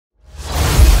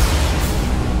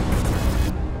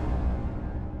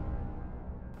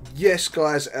Yes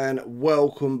guys, and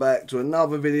welcome back to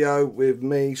another video with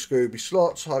me,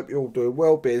 ScoobySlots. Hope you're all doing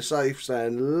well, being safe,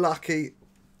 staying lucky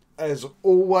as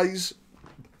always.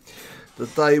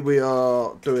 Today we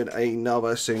are doing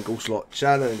another single slot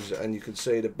challenge, and you can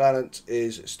see the balance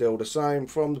is still the same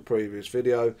from the previous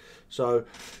video. So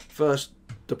first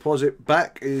deposit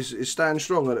back is staying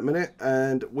strong at the minute,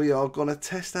 and we are going to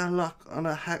test our luck on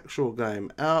a hacksaw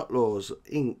game, Outlaws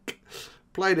INC.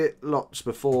 Played it lots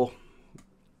before.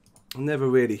 Never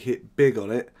really hit big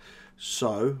on it,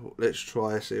 so let's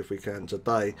try see if we can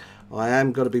today. I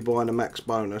am going to be buying a max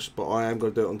bonus, but I am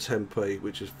going to do it on 10p,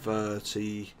 which is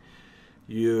 30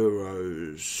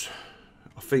 euros.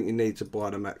 I think you need to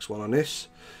buy the max one on this,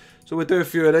 so we'll do a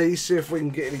few of these, see if we can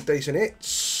get any decent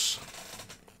hits.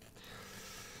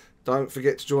 Don't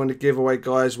forget to join the giveaway,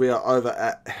 guys. We are over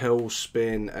at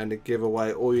Hellspin, and the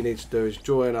giveaway, all you need to do is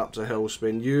join up to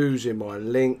Hellspin using my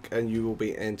link, and you will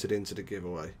be entered into the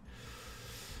giveaway.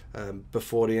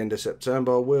 Before the end of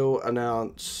September, we'll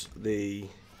announce the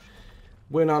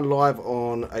winner live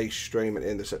on a stream at the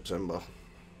end of September.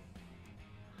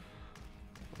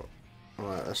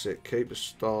 Alright, that's it. Keep the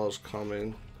stars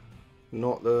coming.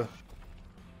 Not the...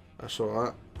 That's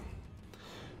alright.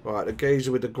 Right, the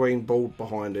geezer with the green board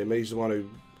behind him, he's the one who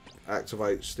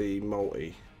activates the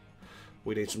multi.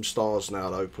 We need some stars now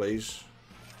though, please.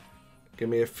 Give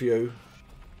me a few.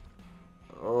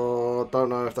 Oh, I don't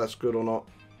know if that's good or not.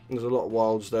 There's a lot of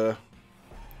wilds there.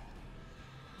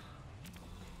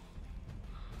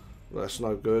 That's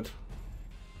no good.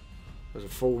 There's a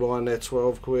full line there,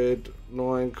 12 quid,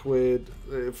 9 quid,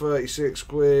 36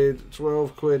 quid,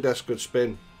 12 quid, that's good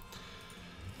spin.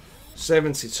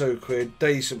 72 quid,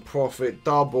 decent profit,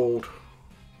 doubled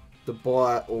the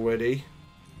buy already.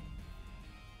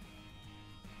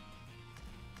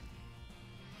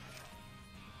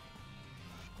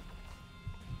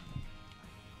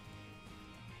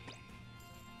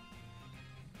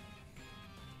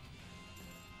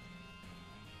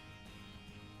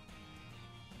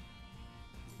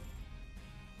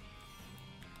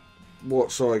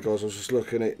 What, sorry guys, I was just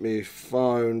looking at my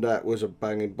phone. That was a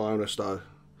banging bonus though.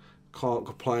 Can't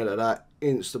complain at that.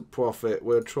 Instant profit.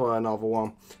 We'll try another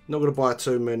one. Not going to buy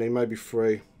too many, maybe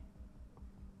 3.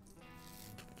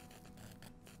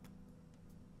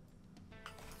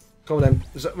 Come on then,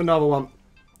 there's another one.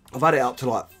 I've had it up to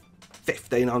like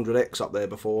 1500x up there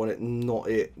before, and it not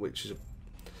it, which is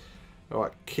a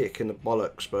alright kick in the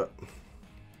bollocks, but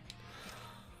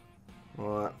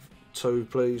alright, 2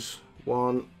 please.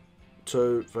 1,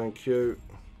 2, thank you.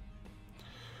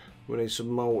 We need some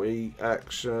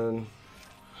multi-action.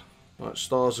 Right,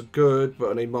 stars are good, but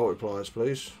I need multipliers,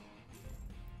 please.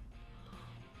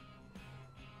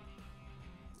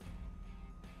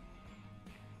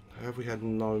 Have we had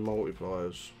no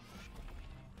multipliers?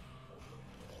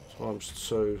 Times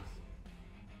 2.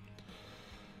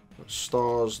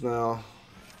 Stars now.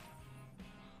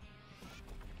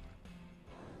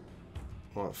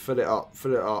 Right, fill it up,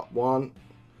 fill it up. 1,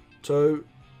 2,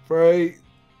 3.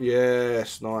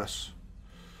 Yes, nice.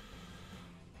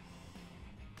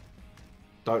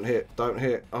 Don't hit, don't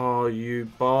hit. Oh,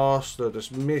 you bastard.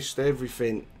 Just missed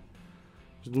everything.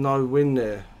 There's no win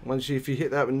there. If you hit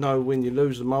that with no win, you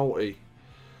lose the multi.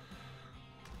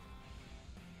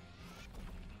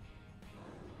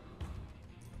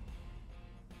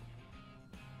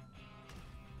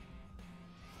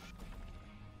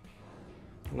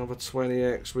 Another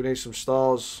 20x. We need some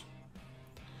stars.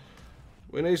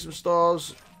 We need some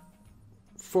stars.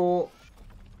 4.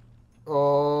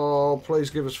 Oh, please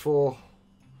give us 4.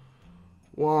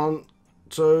 1,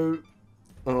 2.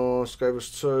 Oh, let's give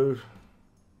us 2.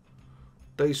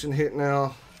 Decent hit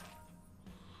now.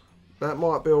 That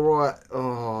might be alright.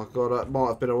 Oh god, that might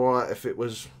have been alright if it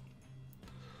was.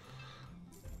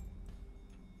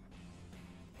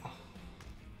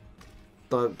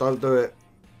 Don't do it.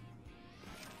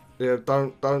 Yeah,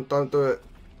 don't do it.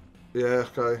 Yeah,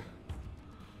 okay.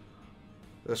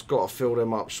 That's got to fill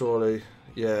them up, surely.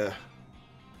 Yeah.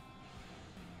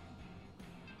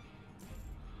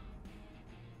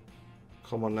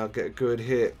 Come on now, get a good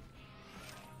hit.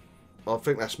 I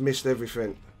think that's missed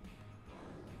everything.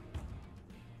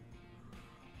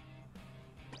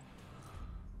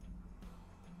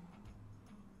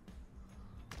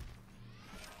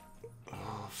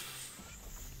 Oh,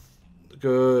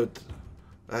 good.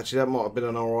 Actually, that might have been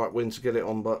an alright win to get it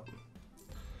on, but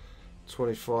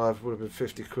 25 would have been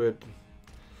 50 quid.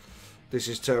 This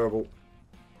is terrible.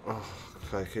 Oh,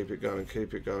 okay, keep it going,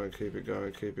 keep it going, keep it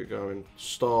going, keep it going.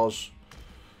 Stars.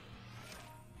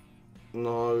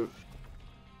 No.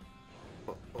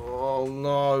 Oh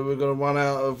no, we're going to run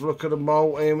out of, look at the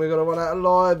multi, and we're going to run out of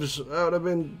lives. That would have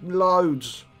been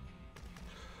loads.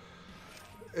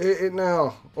 Hit it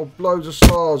now. Or loads of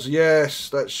stars. Yes,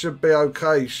 that should be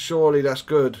okay. Surely that's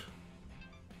good.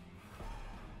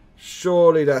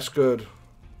 Surely that's good.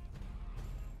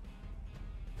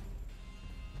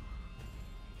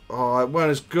 Oh, it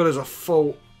weren't as good as I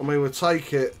thought. I mean, we'll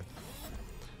take it.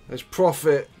 There's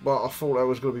profit, but I thought that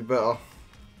was going to be better.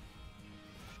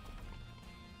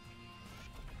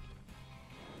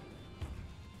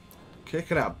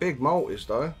 Kicking out big multis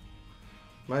though.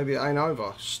 Maybe it ain't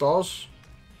over. Stars.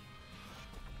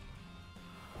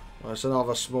 That's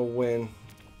another small win.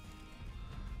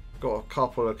 Got a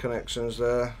couple of connections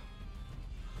there.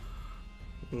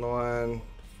 9,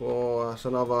 4. That's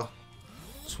another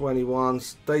 21.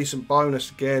 Decent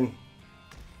bonus again.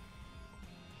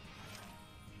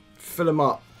 Fill them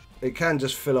up. It can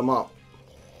just fill them up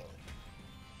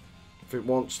if it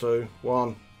wants to.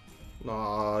 1.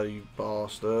 No, you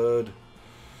bastard.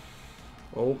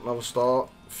 Oh, another start.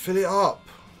 Fill it up.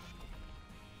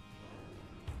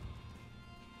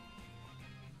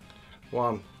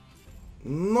 1.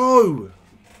 No.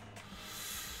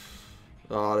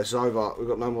 Ah, this is over. We've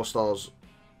got no more stars.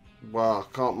 Wow,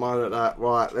 can't moan at that.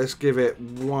 Right, let's give it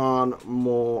one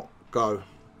more go.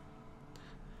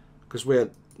 Because we're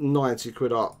 90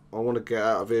 quid up. I want to get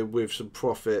out of here with some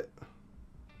profit.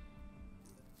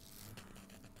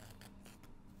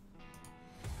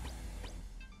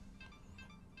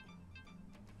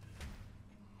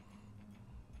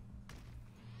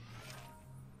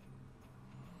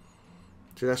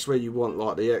 See, that's where you want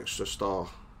like the extra star.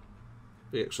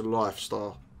 The extra life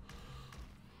star.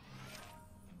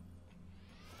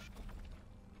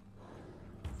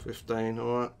 $15,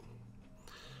 alright.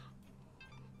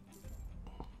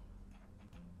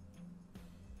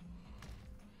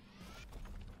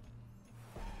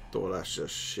 Oh, that's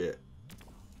just shit.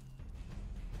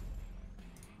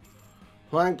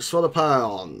 Thanks for the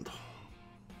pound.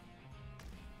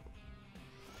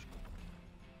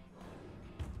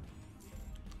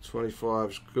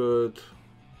 $25's good.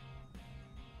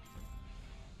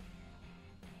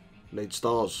 Need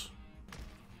stars.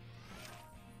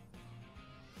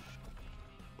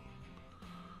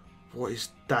 What is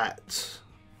that?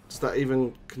 Does that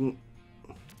even... Can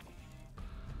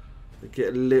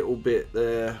get a little bit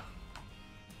there.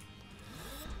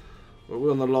 But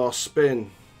we're on the last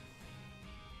spin.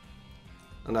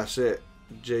 And that's it.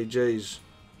 GG's.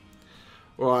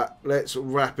 Right, let's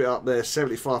wrap it up there.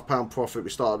 £75 profit. We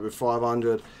started with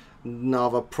 500.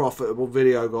 Another profitable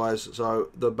video, guys. So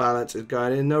the balance is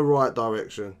going in the right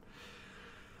direction.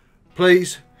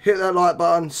 Please hit that like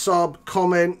button, sub,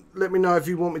 comment. Let me know if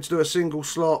you want me to do a single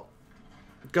slot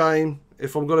game.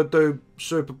 If I'm going to do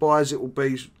super buys, it will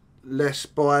be less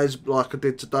buys like I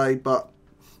did today. But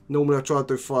normally I try to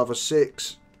do 5 or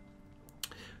 6.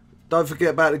 Don't forget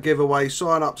about the giveaway.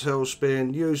 Sign up to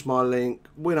Hellspin. Use my link.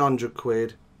 Win 100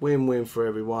 quid. Win-win for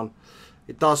everyone.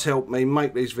 It does help me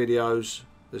make these videos.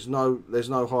 There's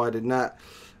no hiding that.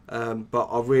 But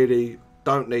I really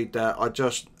don't need that. I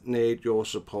just need your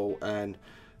support, and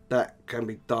that can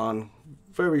be done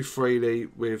very freely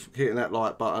with hitting that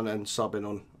like button and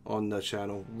subbing on the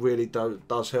channel. Really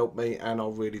does help me, and I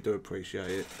really do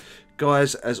appreciate it.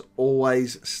 Guys, as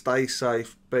always, stay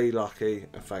safe, be lucky,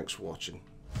 and thanks for watching.